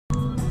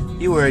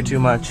You worry too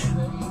much.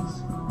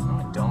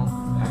 No, I don't.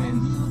 I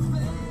mean,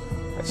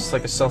 it's just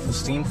like a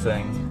self-esteem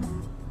thing.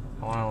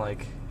 I want to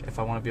like, if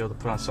I want to be able to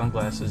put on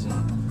sunglasses and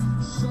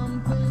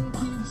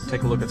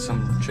take a look at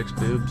some chick's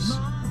boobs,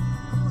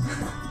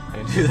 I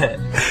can do that.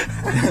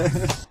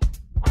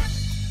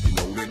 You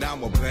know that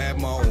I'm a bad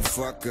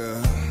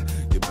motherfucker.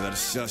 You better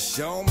shut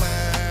your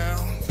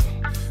mouth.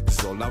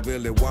 'Cause all I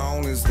really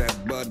want is that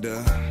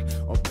butter.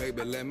 Oh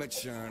baby, let me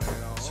churn it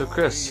on. So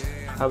Chris,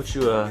 how about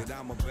you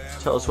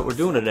tell us what we're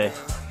doing today?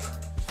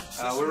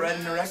 We're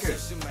writing a record,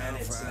 and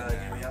it's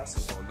gonna be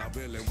awesome.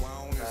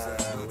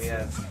 We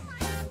have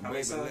how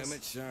many songs? I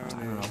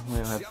don't know. We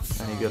don't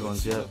have any good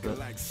ones yet, but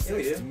Yeah,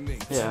 we do.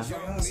 yeah.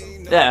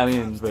 Awesome. Yeah, I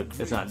mean, but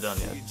it's not done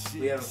yet.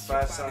 We have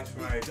 5 songs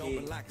from our EP. We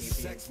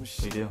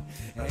do.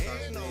 5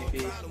 songs from the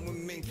EP.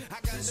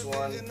 This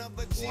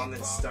one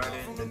that started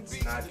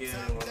that's not good,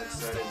 and one that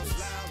started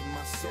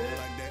that's good.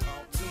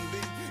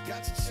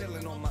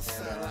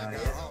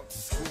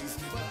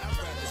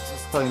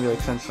 And yeah. Probably gonna be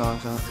like 10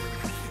 songs, huh?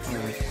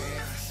 Alright.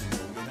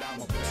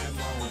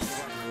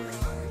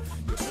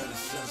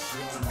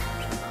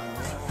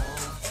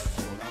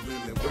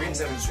 We're getting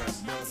 7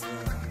 strings.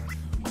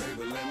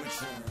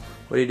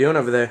 What are you doing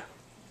over there?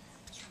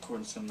 Just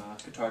recording some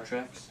guitar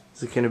tracks.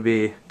 Is it gonna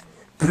be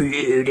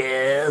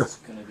brutal? It's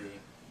gonna be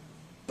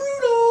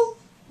brutal.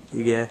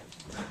 You gay?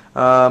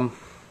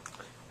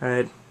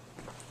 Alright.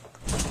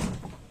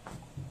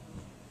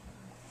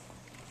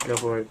 Go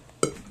for it.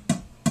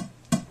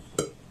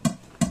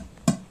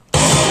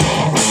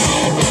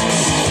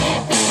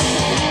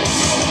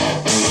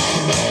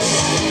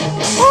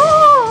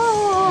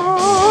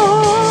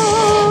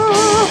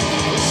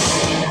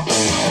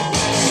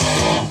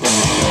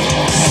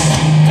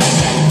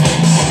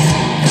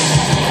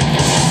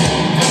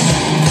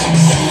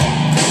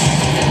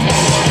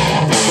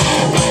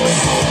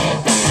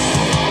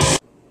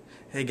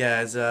 Hey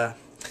guys,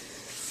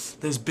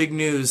 there's big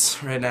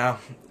news right now,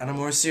 on a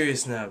more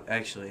serious note,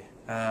 actually.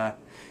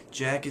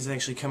 Jack is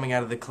actually coming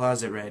out of the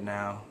closet right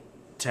now,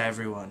 to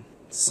everyone,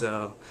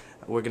 so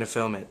we're gonna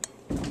film it.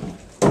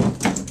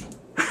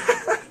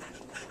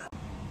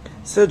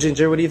 So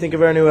Ginger, what do you think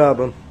of our new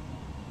album?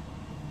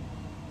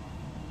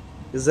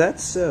 Is that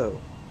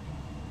so?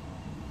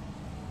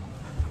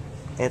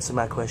 Answer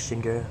my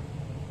question, girl.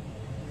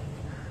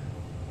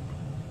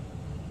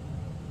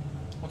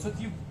 What's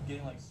with you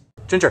getting like...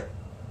 Ginger!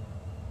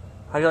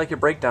 How do you like your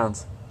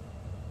breakdowns?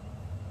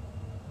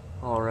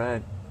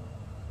 Alright.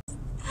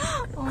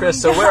 Oh Chris,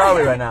 so where are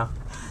we right now?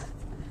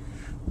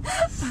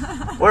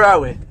 Where are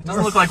we? It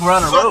doesn't look like we're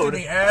on a road.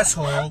 the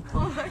asshole.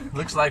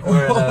 Looks like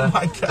we're in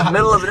the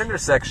middle of an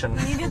intersection.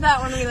 You did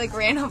that when we like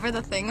ran over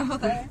the thing over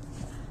there.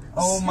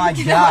 Oh my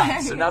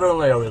god. So not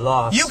only are we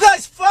lost... You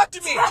guys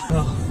fucked me!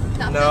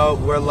 No,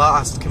 we're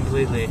lost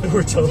completely.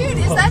 We're totally Dude,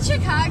 is that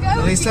Chicago?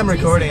 At least I'm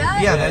recording.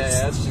 Yeah, Yeah,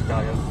 that's... that's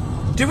Chicago.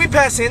 Did we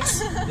pass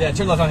hints? Yeah,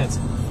 turn left on hints.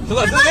 Turn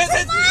left.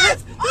 Turn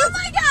left! Oh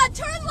my god,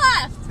 turn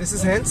left! This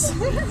is hints?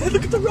 Hey,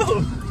 look at the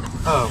road.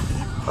 Oh.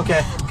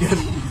 Okay, good.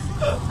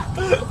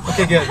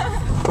 Okay, good.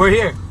 We're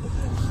here.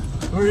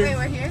 Wait,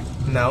 we're here?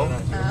 No.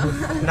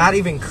 Not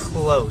even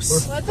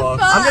close. What the Fuck.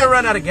 fuck? I'm gonna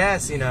run out of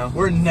gas, you know.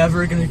 We're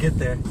never gonna get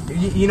there.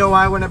 You know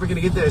why we're never gonna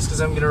get there? It's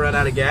because I'm gonna run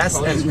out of gas.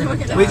 Probably And just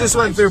gonna die. we just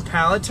went through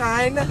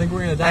Palatine. I think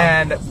we're gonna die.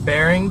 And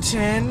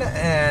Barrington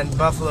and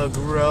Buffalo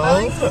Grove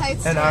Arlington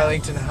Heights, and too.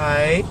 Arlington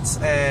Heights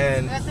We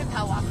and went through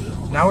Milwaukee.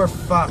 now we're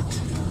fucked.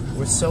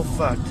 We're so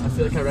fucked. I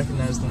feel like I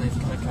recognize the name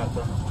Cut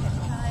though.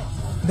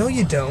 No,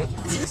 you don't.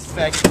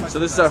 So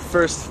this is our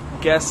first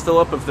gas fill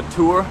up of the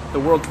tour, the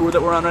world tour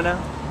that we're on right now.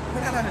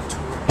 We're not on a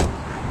tour.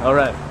 All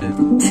right.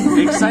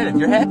 Be excited.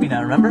 You're happy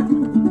now, remember?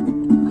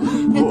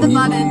 Hit the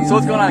button. So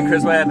what's going on,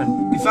 Chris? What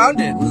happened? We found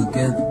it. Look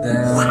at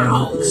that.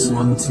 Wow.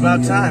 It's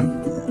about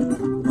time.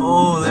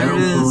 Oh, there it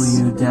Pull is.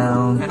 you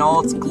down. In all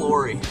its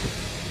glory.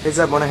 Hey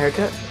Zeb, want a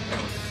haircut?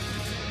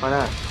 Why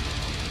not?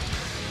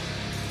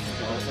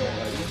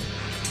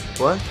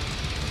 What?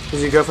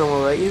 Because your girlfriend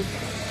won't let you?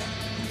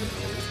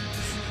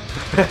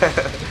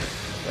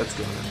 That's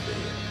going on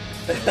video.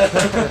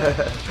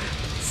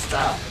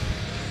 Stop.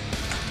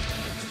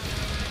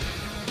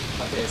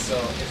 Okay, so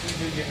if you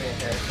do give me a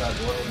haircut,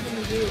 what are we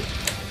gonna do?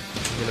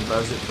 I'm gonna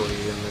buzz it for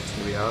you and it's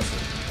gonna be awesome.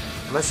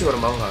 Unless you want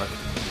a mohawk.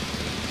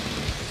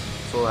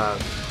 Full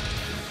out.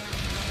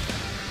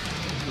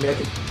 I mean,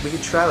 we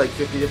could try like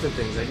 50 different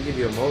things. I could give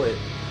you a mullet.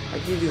 I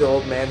could give you the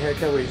old man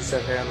haircut where you just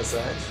have hair on the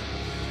sides.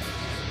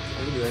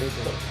 I can do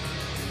anything.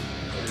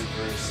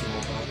 Reverse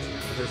mohawk.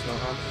 Reverse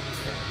mohawk?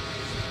 Yeah.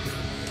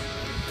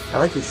 I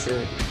like your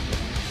shirt.